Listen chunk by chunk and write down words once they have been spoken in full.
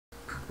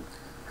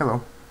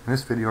Hello, in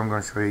this video I'm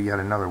going to show you yet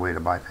another way to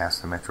bypass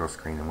the Metro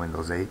screen in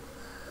Windows 8.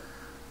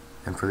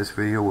 And for this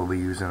video we'll be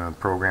using a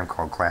program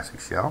called Classic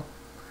Shell.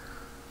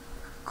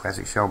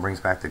 Classic Shell brings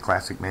back the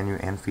classic menu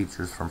and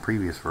features from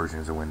previous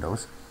versions of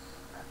Windows.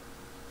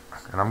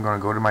 And I'm going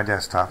to go to my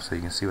desktop so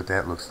you can see what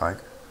that looks like.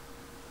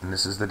 And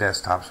this is the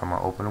desktop, so I'm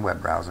going to open a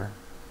web browser.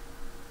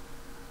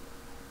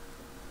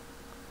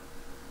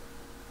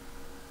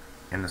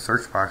 In the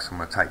search box I'm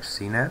going to type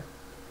CNET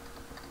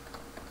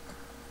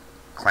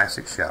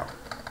Classic Shell.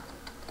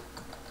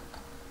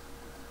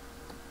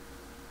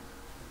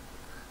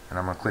 And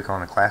I'm going to click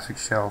on the Classic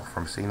Shell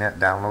from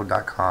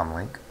cnetdownload.com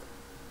link.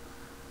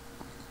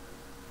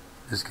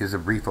 This gives a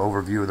brief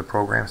overview of the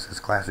program. Since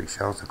Classic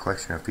Shell is a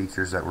collection of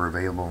features that were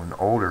available in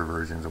older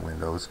versions of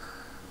Windows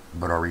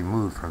but are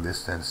removed from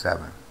Vista and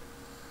 7.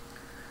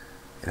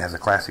 It has a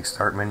classic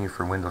start menu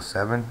for Windows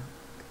 7.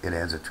 It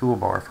adds a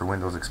toolbar for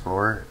Windows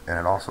Explorer, and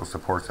it also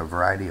supports a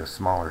variety of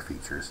smaller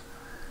features.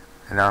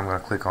 And now I'm going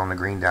to click on the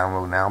green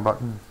Download Now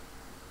button.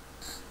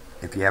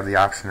 If you have the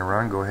option to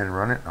run, go ahead and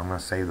run it. I'm going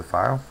to save the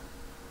file.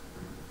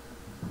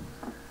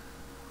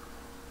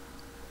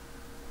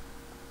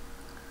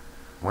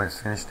 When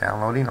it's finished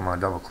downloading, I'm going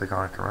to double click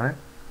on it to run it.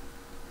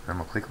 I'm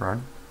going to click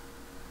Run.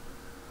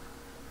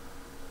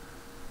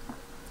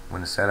 When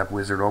the setup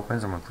wizard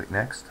opens, I'm going to click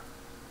Next.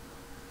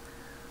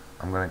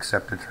 I'm going to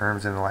accept the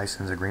terms in the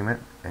license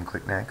agreement and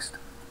click Next.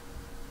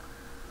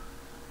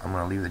 I'm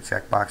going to leave the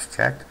checkbox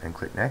checked and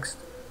click Next,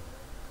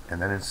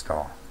 and then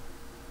Install.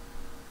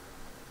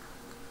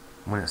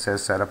 When it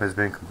says setup has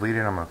been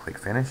completed, I'm going to click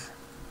Finish.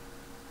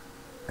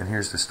 And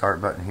here's the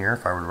Start button here.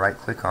 If I were to right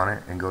click on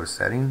it and go to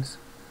Settings,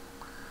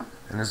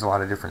 and there's a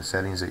lot of different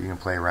settings that you can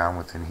play around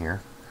with in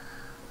here.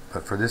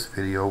 But for this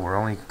video, we're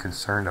only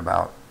concerned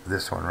about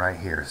this one right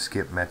here,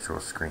 Skip Metro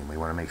Screen. We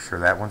want to make sure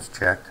that one's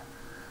checked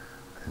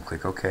and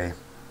click OK.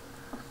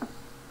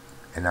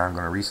 And now I'm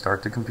going to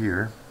restart the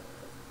computer.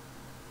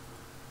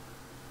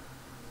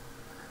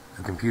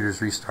 The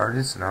computer's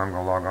restarted, so now I'm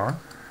going to log on.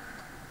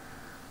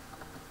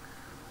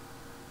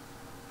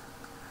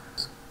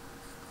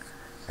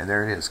 And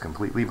there it is,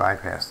 completely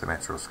bypassed the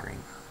Metro screen.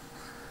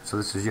 So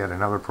this is yet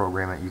another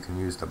program that you can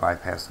use to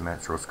bypass the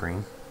Metro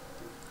screen.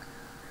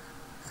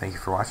 Thank you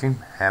for watching.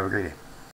 Have a great day.